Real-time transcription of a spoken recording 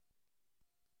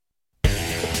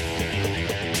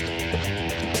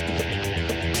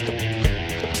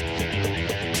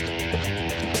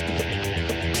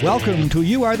Welcome to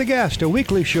You Are the Guest, a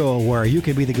weekly show where you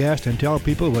can be the guest and tell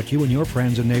people what you and your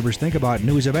friends and neighbors think about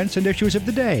news, events, and issues of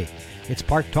the day. It's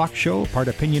part talk show, part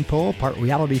opinion poll, part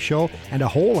reality show, and a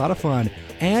whole lot of fun.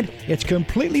 And it's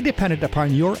completely dependent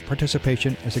upon your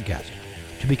participation as a guest.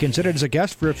 To be considered as a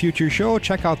guest for a future show,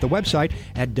 check out the website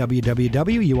at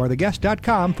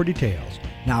www.youaretheguest.com for details.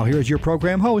 Now here's your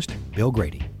program host, Bill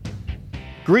Grady.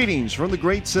 Greetings from the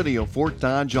great city of Fort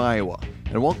Dodge, Iowa,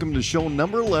 and welcome to show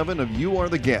number 11 of You Are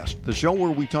the Guest, the show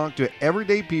where we talk to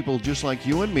everyday people just like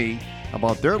you and me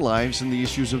about their lives and the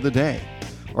issues of the day.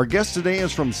 Our guest today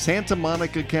is from Santa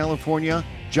Monica, California.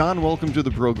 John, welcome to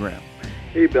the program.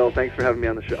 Hey, Bill. Thanks for having me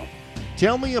on the show.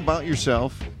 Tell me about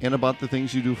yourself and about the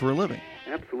things you do for a living.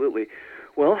 Absolutely.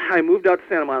 Well, I moved out to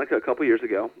Santa Monica a couple years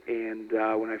ago, and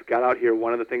when I got out here,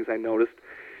 one of the things I noticed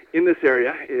in this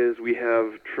area is we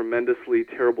have tremendously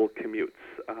terrible commutes.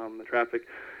 The traffic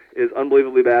is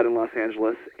unbelievably bad in Los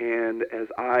Angeles, and as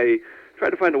I tried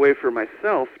to find a way for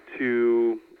myself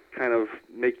to kind of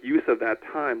make use of that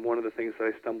time, one of the things that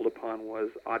I stumbled upon was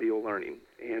audio learning.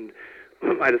 And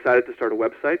I decided to start a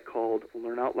website called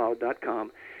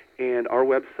learnoutloud.com, and our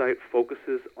website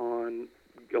focuses on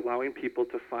allowing people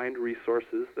to find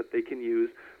resources that they can use,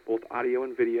 both audio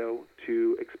and video,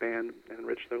 to expand and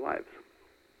enrich their lives.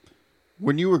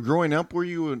 When you were growing up, were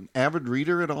you an avid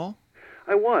reader at all?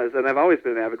 I was, and I've always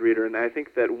been an avid reader, and I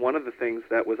think that one of the things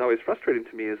that was always frustrating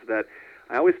to me is that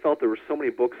I always felt there were so many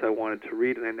books I wanted to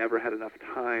read, and I never had enough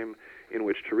time in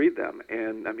which to read them.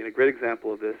 And, I mean, a great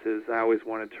example of this is I always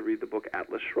wanted to read the book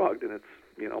Atlas Shrugged, and it's,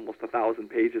 almost 1,000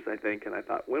 pages, I think, and I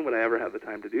thought, when would I ever have the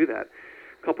time to do that?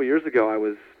 A couple years ago, I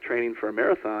was training for a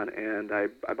marathon, and I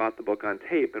bought the book on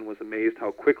tape and was amazed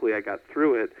how quickly I got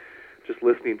through it just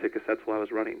listening to cassettes while I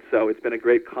was running. So it's been a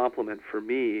great compliment for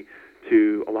me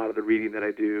to a lot of the reading that I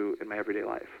do in my everyday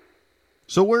life.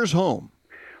 So where's home?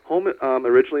 Home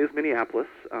originally is Minneapolis.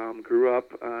 Grew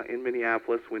up in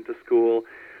Minneapolis, went to school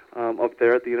up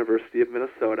there at the University of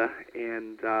Minnesota,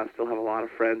 and still have a lot of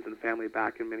friends and family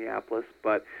back in Minneapolis,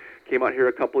 but came out here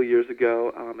a couple of years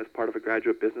ago as part of a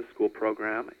graduate business school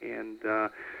program, and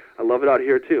I love it out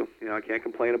here too. I can't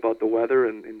complain about the weather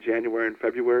in January and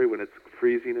February when it's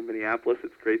freezing in Minneapolis.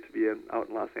 It's great to be out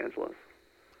in Los Angeles.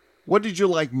 What did you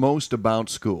like most about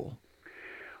school?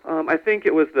 I think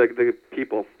it was the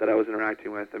people that I was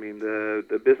interacting with. I mean,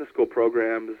 the business school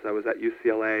programs, I was at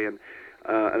UCLA, and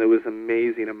there was an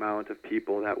amazing amount of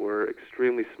people that were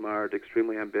extremely smart,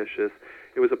 extremely ambitious.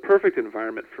 It was a perfect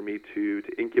environment for me to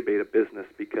incubate a business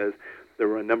because there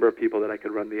were a number of people that I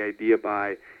could run the idea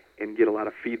by and get a lot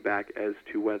of feedback as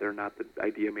to whether or not the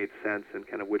idea made sense and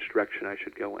kind of which direction I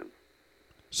should go in.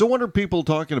 So what are people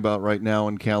talking about right now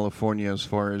in California as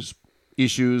far as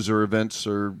issues or events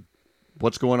or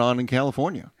what's going on in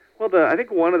California? Well, I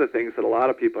think one of the things that a lot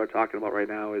of people are talking about right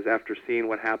now is after seeing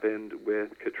what happened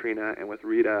with Katrina and with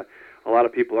Rita, a lot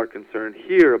of people are concerned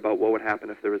here about what would happen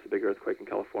if there was a big earthquake in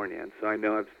California. And so I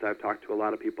know I've talked to a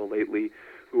lot of people lately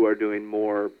who are doing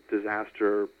more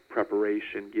disaster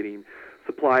preparation, getting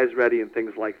supplies ready and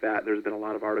things like that. There's been a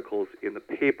lot of articles in the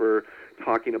paper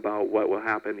talking about what will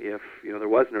happen if there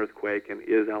was an earthquake, and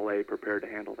is LA prepared to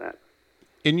handle that?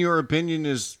 In your opinion,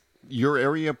 is your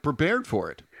area prepared for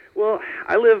it? Well,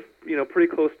 I live pretty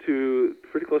close to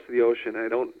the ocean. I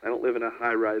don't live in a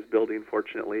high-rise building,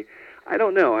 fortunately. I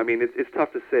don't know. I mean, it's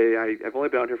tough to say. I've only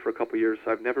been out here for a couple of years,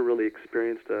 so I've never really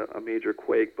experienced a major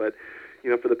quake. But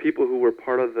for the people who were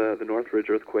part of the Northridge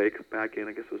earthquake back in,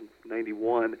 I guess it was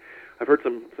 '91, I've heard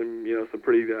some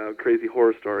pretty crazy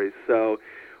horror stories. So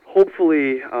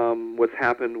hopefully, what's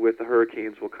happened with the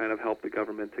hurricanes will kind of help the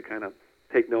government to kind of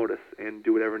take notice and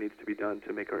do whatever needs to be done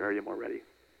to make our area more ready.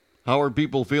 How are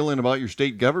people feeling about your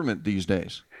state government these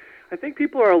days? I think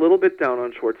people are a little bit down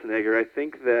on Schwarzenegger. I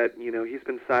think that, he's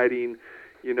been siding,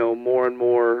 more and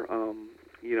more,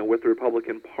 with the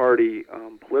Republican Party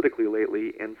politically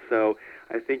lately. And so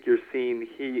I think you're seeing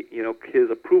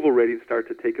his approval rating start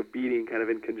to take a beating kind of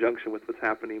in conjunction with what's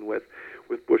happening with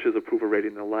Bush's approval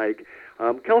rating and the like.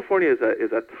 California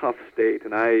is a tough state,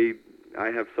 and I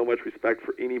have so much respect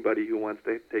for anybody who wants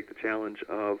to take the challenge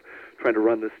of trying to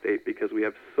run this state because we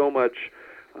have so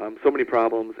many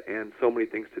problems and so many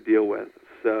things to deal with.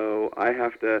 So I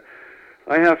have to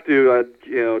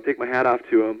take my hat off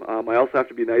to him. I also have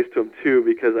to be nice to him too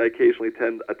because I occasionally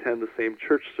attend the same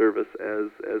church service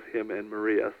as him and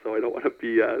Maria. So I don't want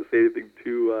to say anything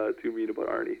too mean about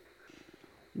Arnie.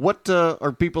 What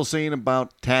are people saying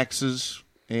about taxes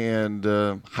and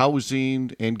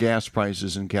housing and gas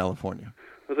prices in California?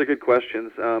 Those are good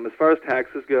questions. As far as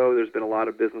taxes go, there's been a lot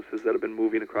of businesses that have been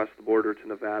moving across the border to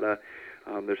Nevada.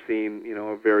 They're seeing,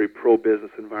 a very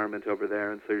pro-business environment over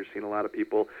there, and so you're seeing a lot of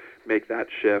people make that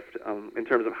shift. In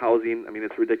terms of housing,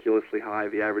 it's ridiculously high.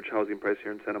 The average housing price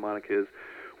here in Santa Monica is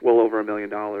well over $1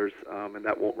 million, and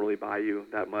that won't really buy you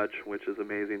that much, which is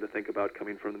amazing to think about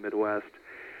coming from the Midwest.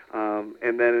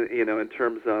 And then, in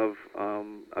terms of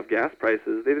gas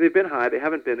prices, they've been high. They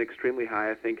haven't been extremely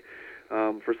high. I think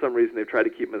for some reason they've tried to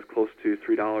keep them as close to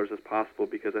 $3 as possible,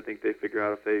 because I think they figure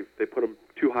out if they put them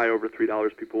too high over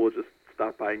 $3, people will just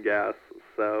stop buying gas.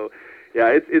 So, yeah,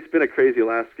 it's been a crazy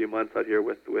last few months out here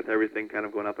with everything kind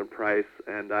of going up in price,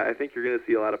 and I think you're going to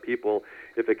see a lot of people,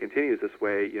 if it continues this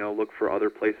way, look for other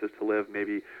places to live,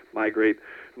 maybe migrate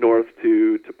north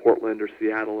to Portland or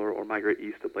Seattle, or migrate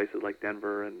east to places like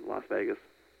Denver and Las Vegas.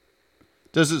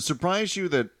 Does it surprise you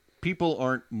that people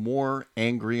aren't more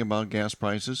angry about gas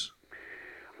prices?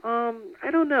 I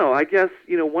don't know. I guess,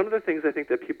 one of the things I think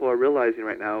that people are realizing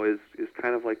right now is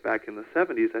kind of like back in the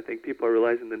 70s. I think people are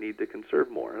realizing the need to conserve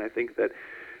more. And I think that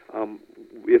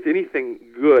if anything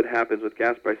good happens with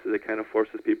gas prices, it kind of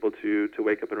forces people to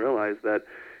wake up and realize that,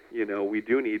 we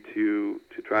do need to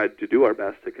try to do our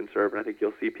best to conserve. And I think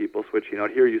you'll see people switching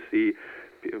out. Here you see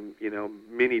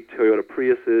mini Toyota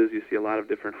Priuses, you see a lot of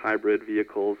different hybrid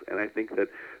vehicles, and I think that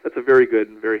that's a very good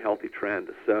and very healthy trend.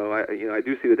 So I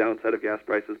do see the downside of gas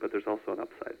prices, but there's also an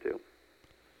upside too.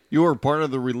 You were part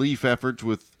of the relief efforts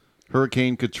with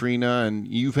Hurricane Katrina, and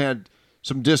you've had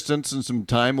some distance and some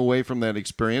time away from that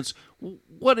experience.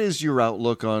 What is your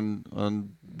outlook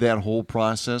on that whole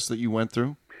process that you went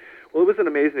through? Well, it was an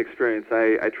amazing experience.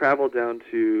 I traveled down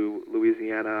to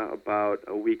Louisiana about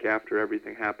a week after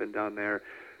everything happened down there,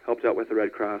 helped out with the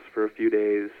Red Cross for a few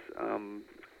days.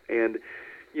 And,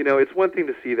 it's one thing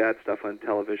to see that stuff on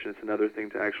television. It's another thing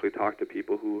to actually talk to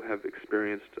people who have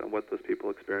experienced what those people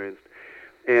experienced.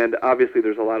 And obviously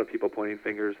there's a lot of people pointing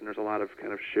fingers, and there's a lot of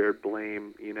kind of shared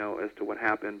blame, as to what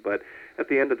happened. But at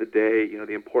the end of the day,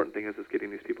 the important thing is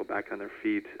getting these people back on their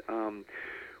feet.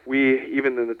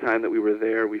 Even in the time that we were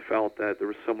there, we felt that there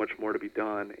was so much more to be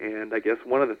done. And I guess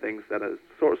one of the things that is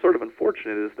sort of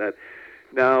unfortunate is that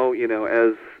now,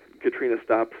 as Katrina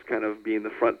stops kind of being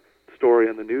the front story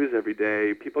on the news every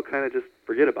day, people kind of just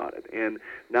forget about it. And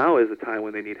now is a time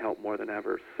when they need help more than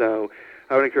ever. So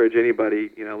I would encourage anybody,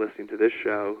 listening to this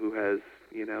show who has,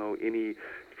 any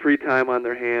free time on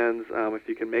their hands, if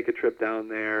you can make a trip down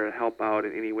there and help out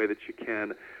in any way that you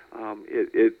can,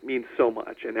 it means so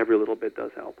much, and every little bit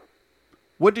does help.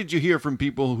 What did you hear from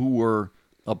people who were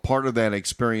a part of that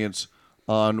experience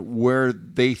on where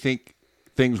they think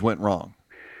things went wrong?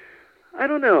 I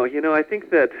don't know. I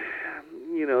think that,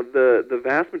 the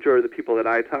vast majority of the people that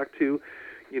I talked to,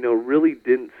 really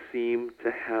didn't seem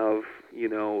to have,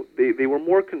 they were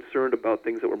more concerned about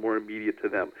things that were more immediate to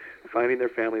them, finding their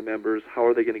family members, how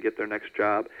are they going to get their next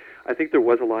job. I think there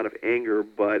was a lot of anger,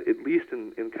 but at least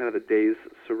in kind of the days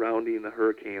surrounding the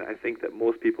hurricane, I think that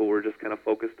most people were just kind of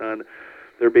focused on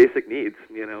their basic needs.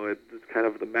 It's kind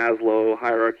of the Maslow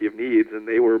hierarchy of needs, and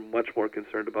they were much more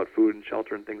concerned about food and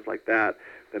shelter and things like that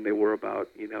than they were about,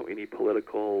 any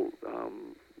political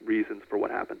reasons for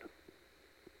what happened.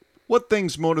 What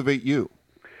things motivate you?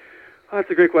 Oh, that's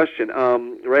a great question.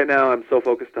 Right now I'm so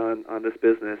focused on this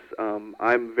business.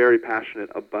 I'm very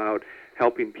passionate about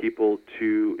helping people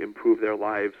to improve their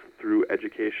lives through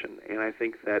education. And I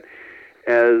think that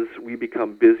as we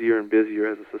become busier and busier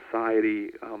as a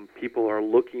society, people are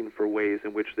looking for ways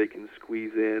in which they can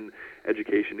squeeze in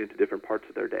education into different parts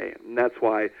of their day. And that's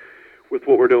why with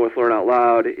what we're doing with Learn Out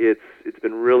Loud, it's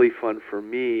been really fun for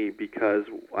me, because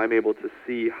I'm able to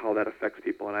see how that affects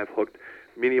people, and I've hooked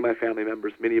many of my family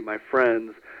members, many of my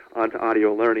friends onto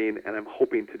audio learning, and I'm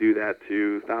hoping to do that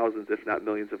to thousands, if not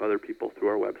millions, of other people through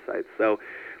our website. So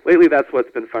lately, that's what's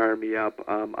been firing me up.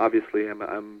 Obviously, I'm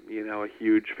a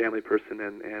huge family person,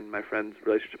 and my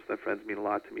relationships with my friends mean a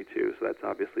lot to me too. So that's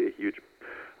obviously a huge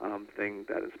thing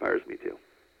that inspires me too.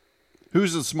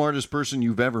 Who's the smartest person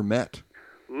you've ever met?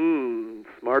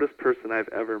 Smartest person I've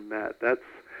ever met. I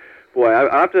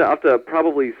have to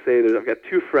probably say that I've got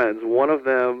two friends. One of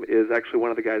them is actually one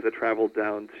of the guys I traveled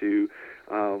down to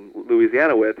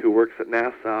Louisiana with, who works at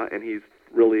NASA, and he's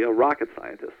really a rocket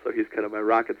scientist, so he's kind of my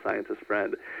rocket scientist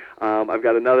friend. I've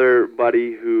got another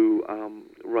buddy who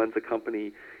runs a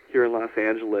company here in Los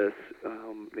Angeles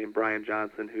named Brian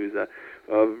Johnson, who's a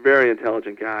very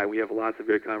intelligent guy. We have lots of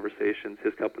great conversations.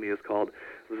 His company is called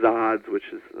Zodz,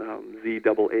 which is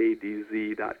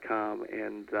ZAADZ.com,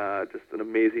 and just an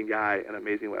amazing guy, an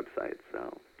amazing website.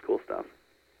 So cool stuff.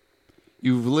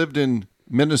 You've lived in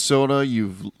Minnesota.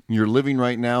 You're living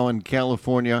right now in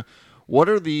California. What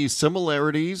are the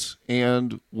similarities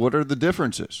and what are the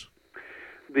differences?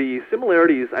 The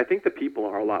similarities, I think the people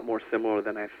are a lot more similar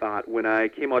than I thought. When I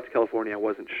came out to California, I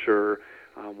wasn't sure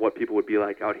what people would be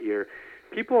like out here.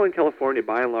 People in California,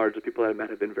 by and large, the people that I met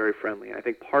have been very friendly. And I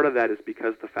think part of that is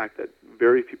because of the fact that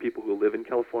very few people who live in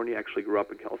California actually grew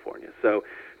up in California. So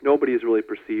nobody is really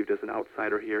perceived as an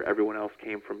outsider here. Everyone else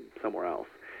came from somewhere else.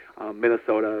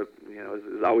 Minnesota,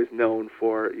 is always known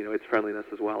for, its friendliness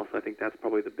as well. So I think that's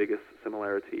probably the biggest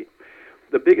similarity.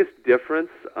 The biggest difference,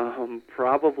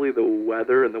 probably the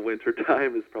weather in the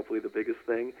wintertime is probably the biggest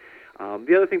thing.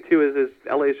 The other thing, too, is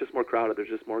LA is just more crowded. There's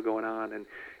just more going on, and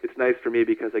it's nice for me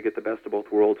because I get the best of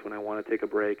both worlds. When I want to take a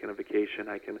break and a vacation,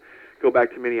 I can go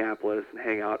back to Minneapolis and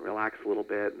hang out and relax a little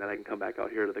bit, and then I can come back out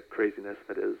here to the craziness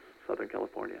that is Southern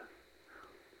California.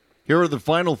 Here are the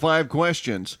final 5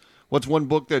 questions. What's one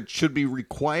book that should be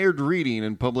required reading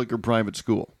in public or private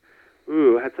school?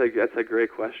 Ooh, that's a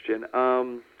great question.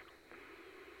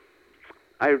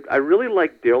 I really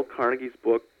like Dale Carnegie's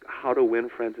book, How to Win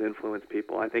Friends and Influence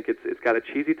People. I think it's got a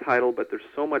cheesy title, but there's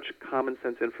so much common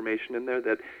sense information in there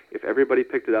that if everybody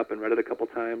picked it up and read it a couple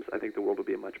times, I think the world would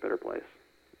be a much better place.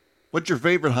 What's your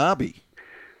favorite hobby?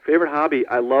 Favorite hobby?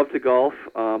 I love to golf.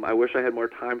 I wish I had more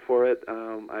time for it.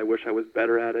 I wish I was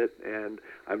better at it, and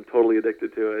I'm totally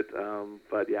addicted to it.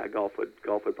 But yeah, golf would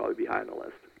probably be high on the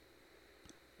list.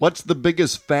 What's the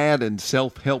biggest fad in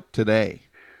self-help today?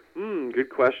 Good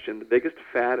question. The biggest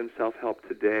fad in self-help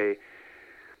today,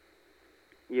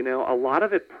 a lot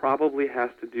of it probably has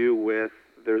to do with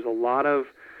there's a lot of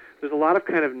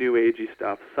kind of new agey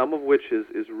stuff, some of which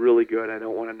is really good. I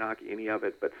don't want to knock any of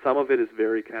it, but some of it is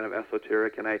very kind of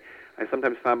esoteric, and I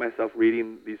sometimes find myself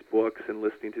reading these books and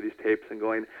listening to these tapes and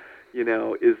going,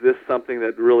 is this something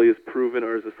that really is proven,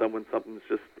 or is this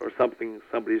something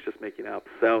somebody's just making up?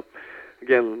 So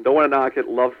again, don't want to knock it,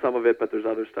 love some of it, but there's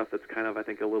other stuff that's kind of, I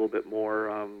think, a little bit more,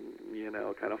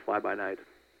 kind of fly-by-night.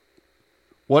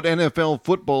 What NFL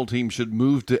football team should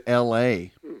move to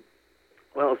L.A.?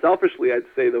 Well, selfishly, I'd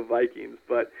say the Vikings,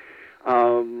 but,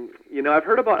 I've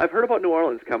heard about New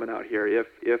Orleans coming out here.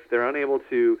 If they're unable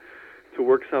to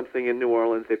work something in New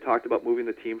Orleans, they've talked about moving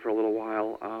the team for a little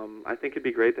while. I think it'd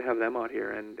be great to have them out here,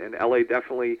 and L.A.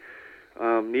 definitely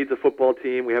needs a football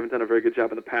team. We haven't done a very good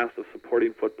job in the past of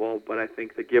supporting football, but I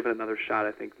think that given another shot,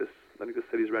 I think the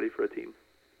city's ready for a team.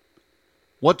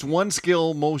 What's one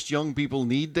skill most young people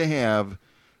need to have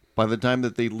by the time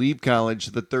that they leave college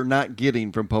that they're not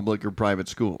getting from public or private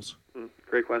schools?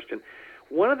 Great question.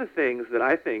 One of the things that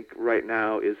I think right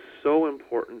now is so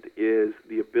important is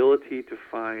the ability to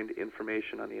find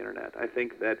information on the internet. I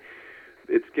think that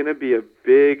it's going to be a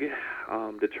big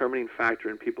determining factor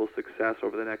in people's success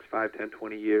over the next 5, 10,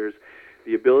 20 years,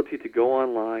 the ability to go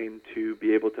online to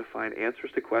be able to find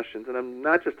answers to questions. And I'm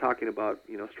not just talking about,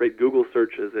 straight Google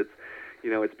searches. It's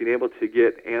being able to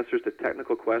get answers to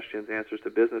technical questions, answers to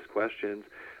business questions,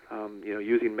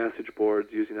 using message boards,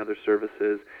 using other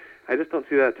services. I just don't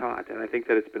see that taught, and I think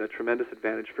that it's been a tremendous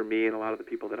advantage for me and a lot of the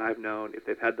people that I've known if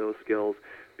they've had those skills,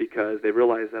 because they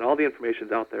realize that all the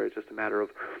information's out there. It's just a matter of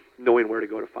knowing where to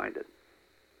go to find it.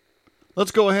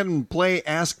 Let's go ahead and play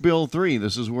Ask Bill 3.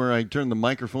 This is where I turn the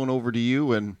microphone over to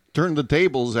you and turn the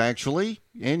tables, actually,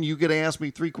 and you get to ask me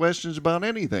 3 questions about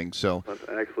anything. So That's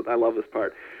excellent. I love this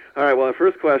part. All right, well, the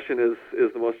first question is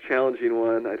the most challenging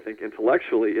one, I think,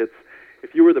 intellectually. It's,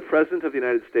 if you were the President of the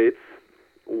United States,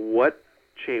 what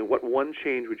one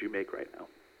change would you make right now?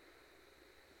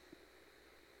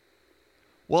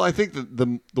 Well, I think that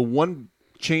the one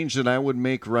change that I would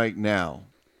make right now,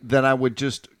 that I would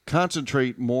just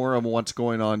concentrate more on what's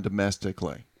going on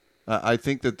domestically. I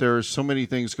think that there are so many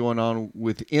things going on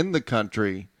within the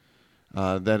country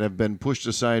that have been pushed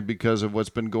aside because of what's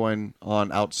been going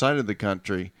on outside of the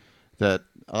country, that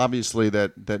obviously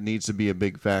that needs to be a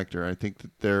big factor. I think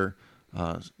that there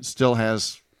still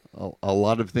has a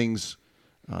lot of things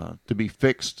to be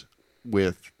fixed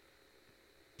with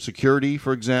security,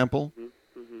 for example.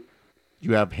 Mm-hmm.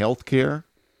 You have health care.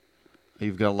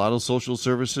 You've got a lot of social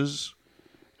services.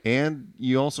 And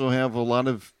you also have a lot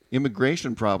of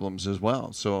immigration problems as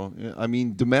well. So, I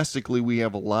mean, domestically, we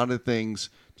have a lot of things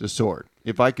to sort.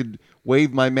 If I could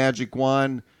wave my magic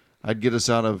wand, I'd get us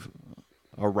out of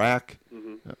Iraq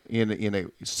in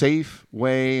a safe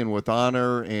way and with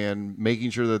honor, and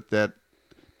making sure that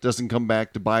doesn't come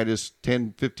back to bite us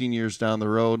 10, 15 years down the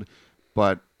road.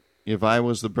 But if I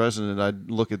was the president, I'd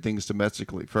look at things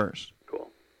domestically first.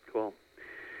 Cool.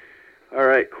 All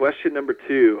right, question number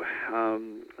 2.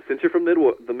 Since you're from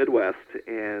the Midwest,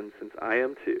 and since I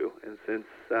am too, and since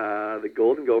the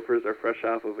Golden Gophers are fresh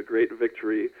off of a great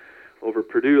victory over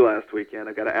Purdue last weekend,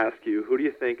 I've got to ask you, who do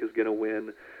you think is going to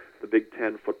win the Big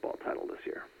Ten football title this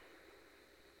year?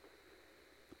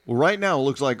 Well, right now it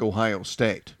looks like Ohio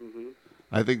State. Mm-hmm.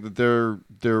 I think that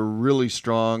they're really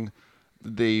strong.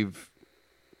 They've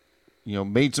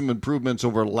made some improvements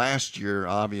over last year,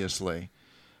 obviously,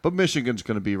 but Michigan's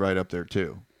going to be right up there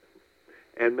too.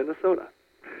 And Minnesota.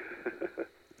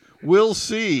 We'll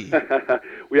see.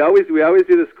 we always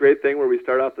do this great thing where we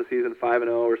start off the season 5-0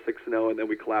 or 6-0, and then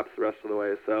we collapse the rest of the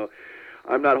way. So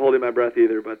I'm not holding my breath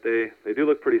either, but they do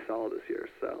look pretty solid this year.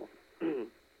 So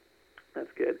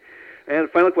that's good. And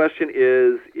final question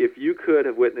is, if you could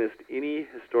have witnessed any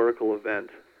historical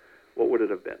event, what would it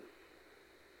have been?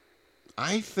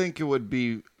 I think it would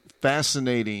be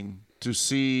fascinating to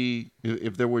see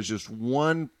if there was just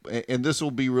one, and this will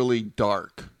be really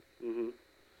dark,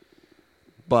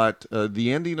 but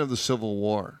the ending of the Civil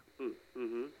War.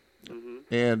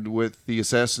 And with the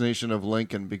assassination of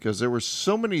Lincoln, because there were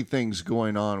so many things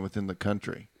going on within the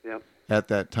country at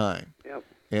that time. Yep.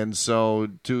 And so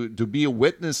to be a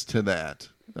witness to that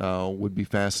would be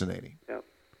fascinating. Yep.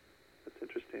 That's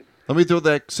interesting. Let me throw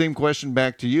that same question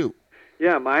back to you.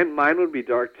 Yeah, mine would be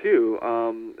dark too.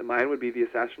 Mine would be the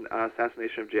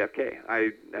assassination of JFK.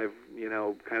 I've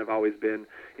kind of always been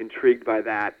intrigued by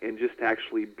that, and just to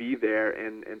actually be there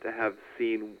and to have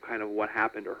seen kind of what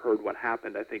happened or heard what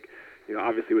happened, I think,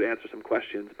 obviously would answer some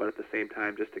questions, but at the same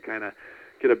time, just to kind of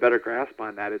get a better grasp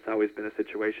on that, it's always been a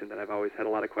situation that I've always had a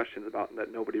lot of questions about, and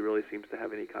that nobody really seems to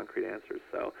have any concrete answers.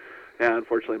 So, yeah,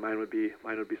 unfortunately, mine would be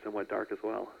somewhat dark as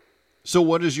well. So,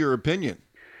 what is your opinion?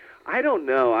 I don't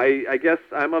know. I guess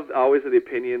I'm always of the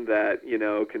opinion that,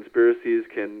 conspiracies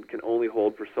can only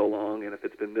hold for so long, and if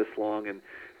it's been this long and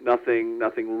nothing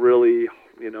really,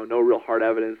 no real hard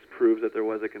evidence proves that there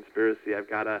was a conspiracy, I've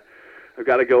got to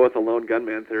go with the lone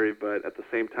gunman theory. But at the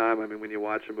same time, I mean, when you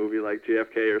watch a movie like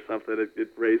JFK or something, it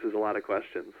raises a lot of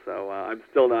questions. So I'm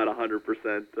still not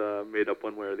 100% made up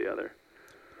one way or the other.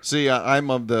 See, I'm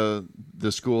of the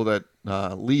school that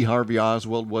Lee Harvey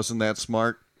Oswald wasn't that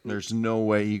smart. There's no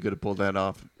way he could have pulled that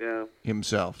off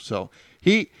himself. So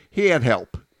he had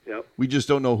help. Yep. We just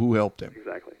don't know who helped him.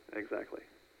 Exactly.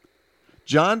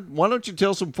 John, why don't you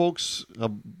tell some folks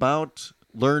about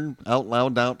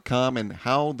LearnOutLoud.com and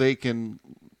how they can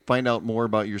find out more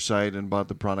about your site and about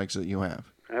the products that you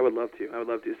have? I would love to.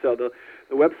 So the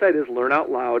website is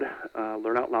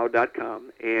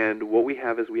LearnOutLoud.com, and what we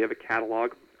have is we have a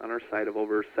catalog on our site of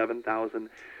over 7,000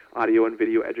 audio and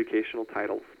video educational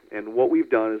titles. And what we've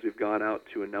done is we've gone out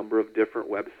to a number of different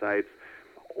websites,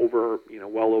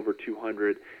 well over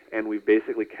 200, and we've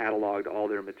basically cataloged all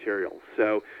their materials.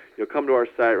 So you'll come to our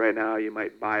site right now, you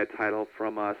might buy a title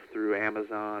from us through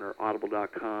Amazon or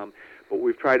Audible.com. What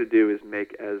we've tried to do is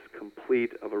make as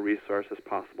complete of a resource as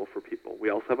possible for people. We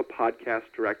also have a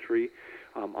podcast directory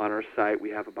on our site. We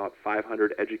have about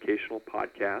 500 educational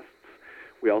podcasts.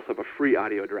 We also have a free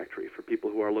audio directory for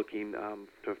people who are looking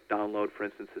to download, for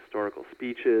instance, historical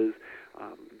speeches,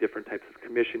 different types of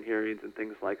commission hearings and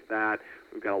things like that.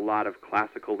 We've got a lot of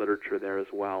classical literature there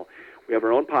as well. We have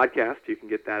our own podcast. You can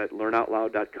get that at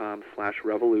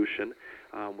learnoutloud.com/revolution.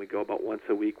 We go about once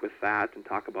a week with that and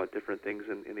talk about different things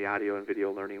in the audio and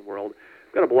video learning world.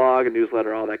 We've got a blog, a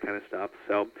newsletter, all that kind of stuff.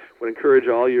 So I would encourage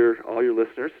all your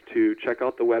listeners to check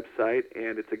out the website,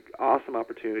 and it's an awesome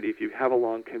opportunity. If you have a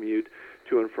long commute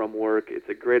to and from work, it's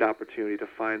a great opportunity to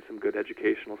find some good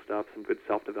educational stuff, some good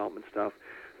self-development stuff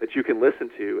that you can listen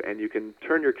to, and you can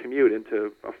turn your commute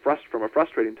into from a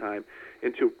frustrating time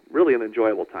into really an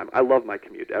enjoyable time. I love my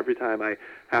commute. Every time I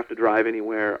have to drive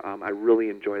anywhere, I really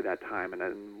enjoy that time. And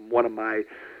one of my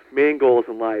main goals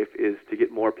in life is to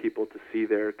get more people to see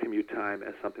their commute time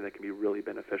as something that can be really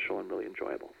beneficial and really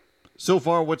enjoyable. So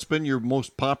far, what's been your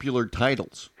most popular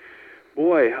titles?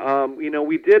 Boy,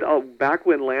 we did, back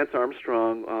when Lance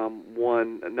Armstrong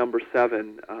won number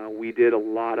 7, we did a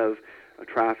lot of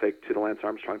traffic to the Lance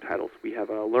Armstrong titles. We have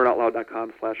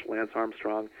learnoutloud.com/Lance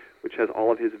Armstrong, which has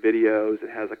all of his videos. It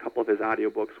has a couple of his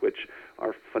audiobooks, which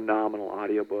are phenomenal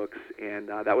audiobooks, and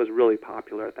that was really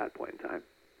popular at that point in time.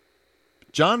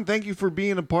 John, thank you for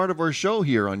being a part of our show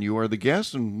here on You Are the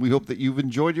Guest, and we hope that you've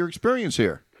enjoyed your experience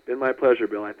here. It's been my pleasure,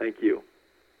 Bill. I thank you.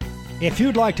 If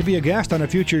you'd like to be a guest on a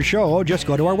future show, just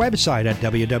go to our website at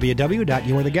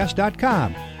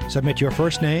www.youaretheguest.com. Submit your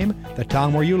first name, the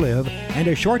town where you live, and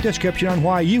a short description on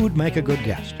why you would make a good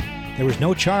guest. There is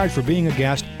no charge for being a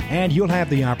guest, and you'll have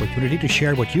the opportunity to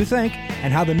share what you think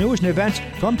and how the news and events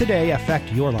from today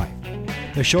affect your life.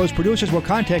 The show's producers will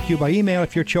contact you by email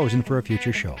if you're chosen for a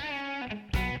future show.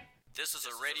 This is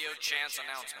a Radio Chance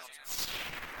announcement.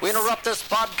 We interrupt this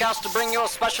podcast to bring you a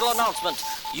special announcement.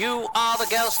 You Are the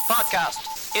Guest podcast,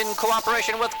 in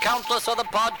cooperation with countless other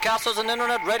podcasters and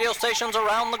internet radio stations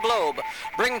around the globe,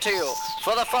 bring to you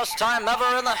for the first time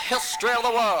ever in the history of the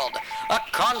world, a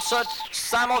concert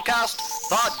simulcast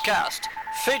podcast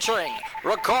featuring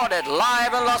recorded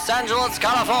live in Los Angeles,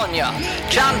 California,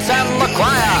 Chance and the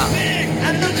Choir.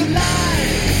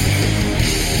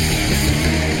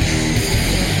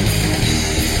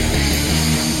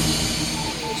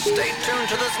 Stay tuned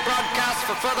to this broadcast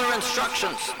for further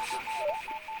instructions.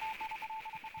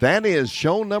 That is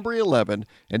show number 11,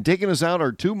 and taking us out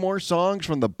are two more songs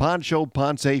from the Pod Show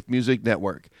PodSafe Music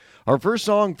Network. Our first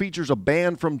song features a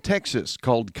band from Texas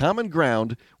called Common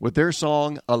Ground with their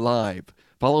song Alive,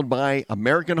 followed by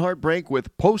American Heartbreak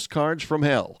with Postcards from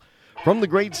Hell. From the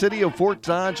great city of Fort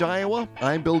Dodge, Iowa,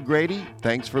 I'm Bill Grady.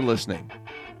 Thanks for listening.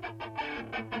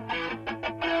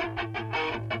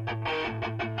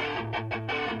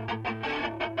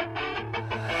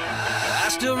 I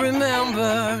still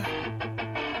remember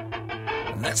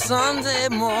that Sunday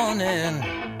morning,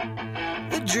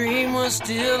 the dream was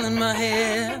still in my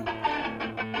head,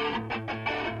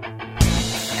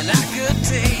 and I could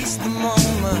taste the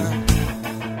moment,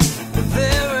 the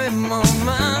very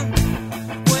moment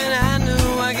when I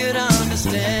knew I could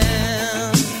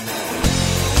understand,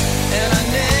 and I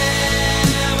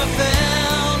never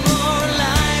felt more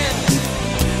alive.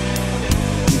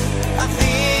 I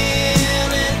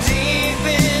feel it deep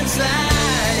inside.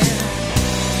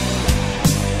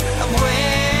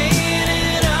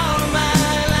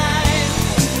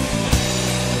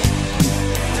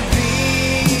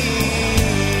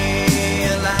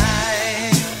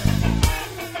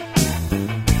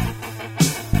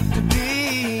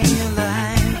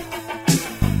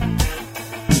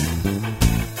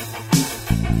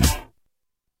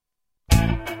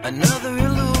 Another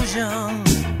illusion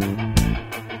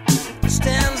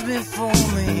stands before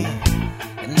me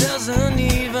and doesn't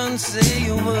even say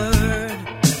a word.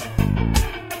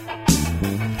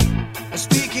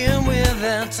 Speaking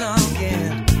without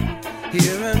talking,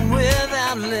 hearing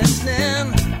without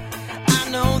listening. I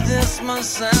know this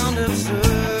must sound absurd,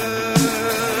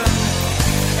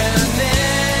 and I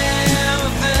never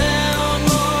felt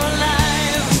more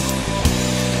alive.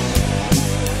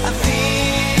 I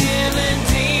feel it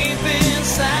deep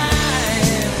inside.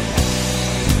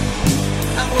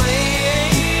 I've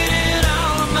waited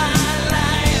all of my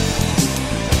life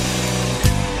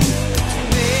to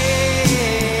be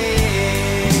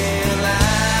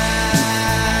alive.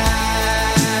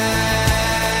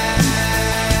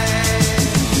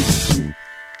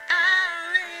 I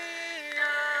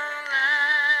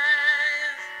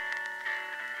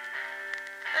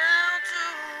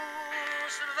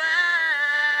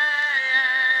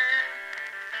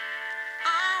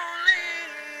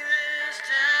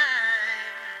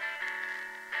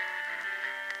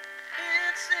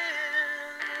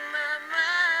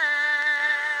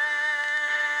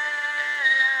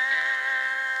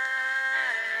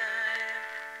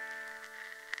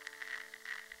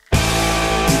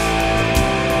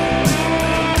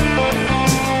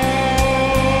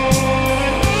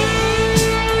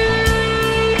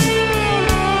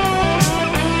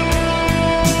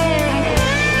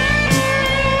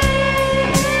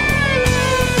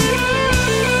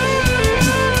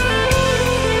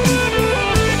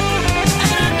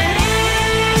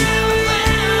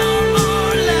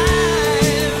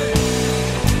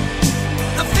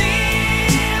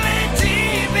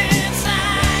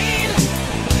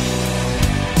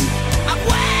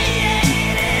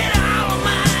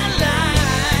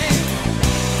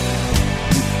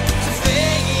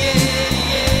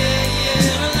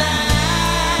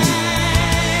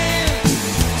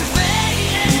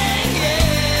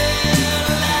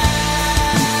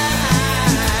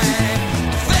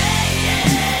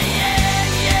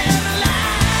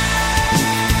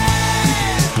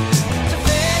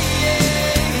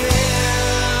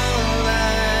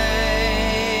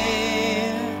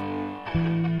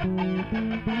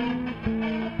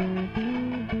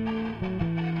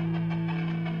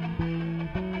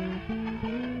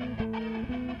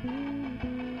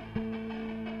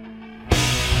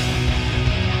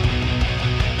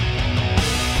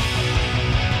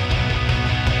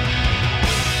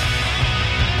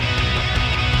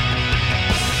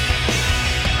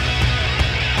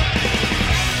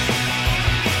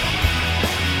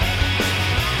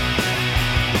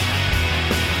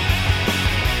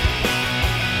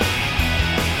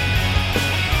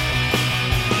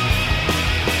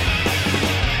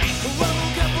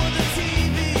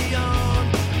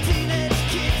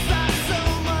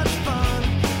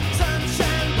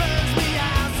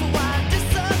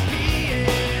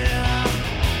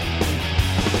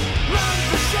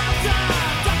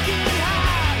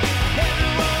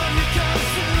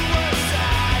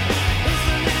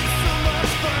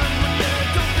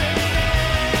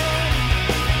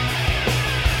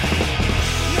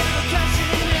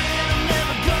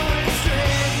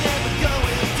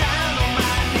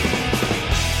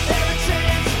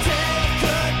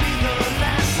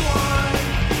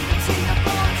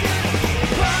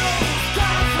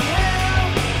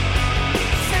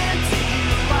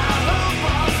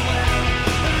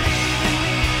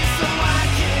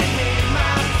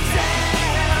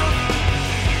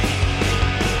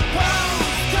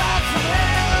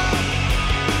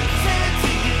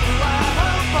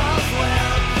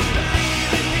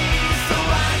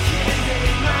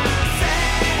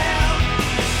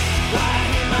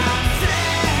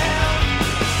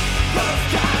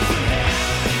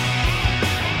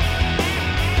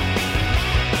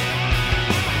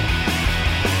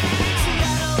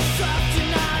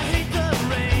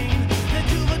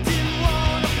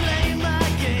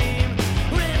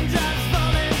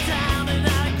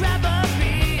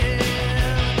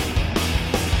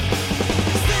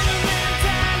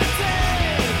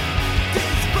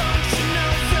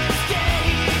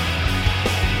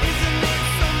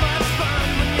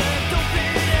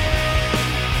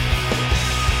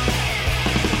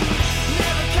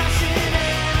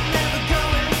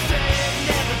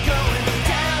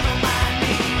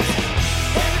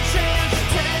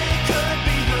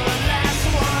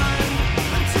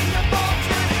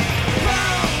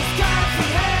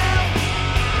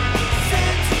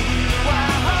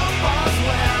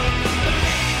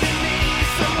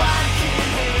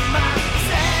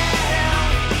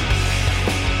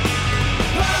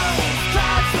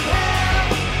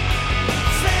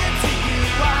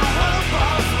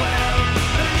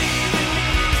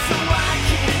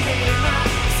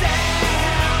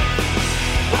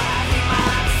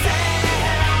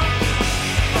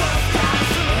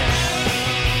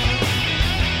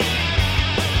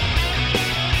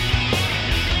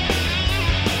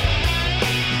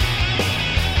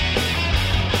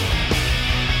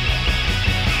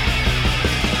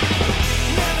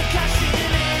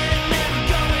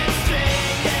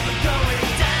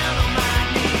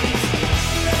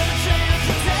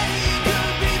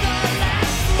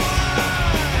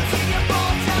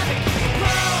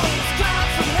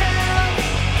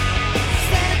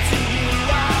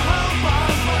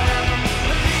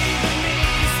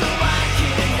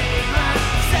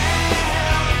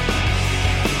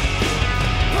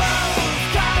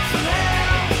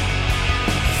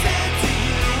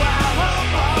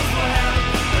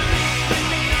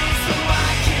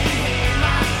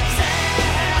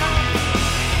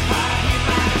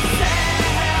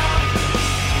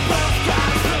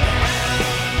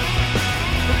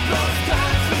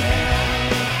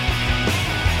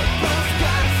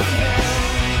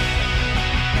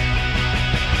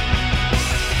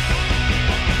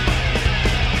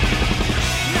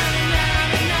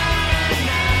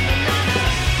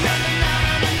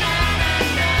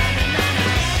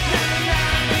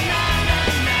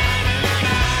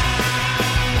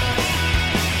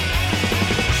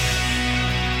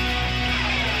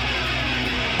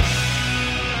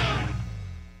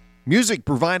Music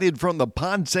provided from the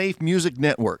PodSafe Music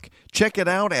Network. Check it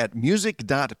out at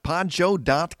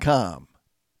music.podshow.com.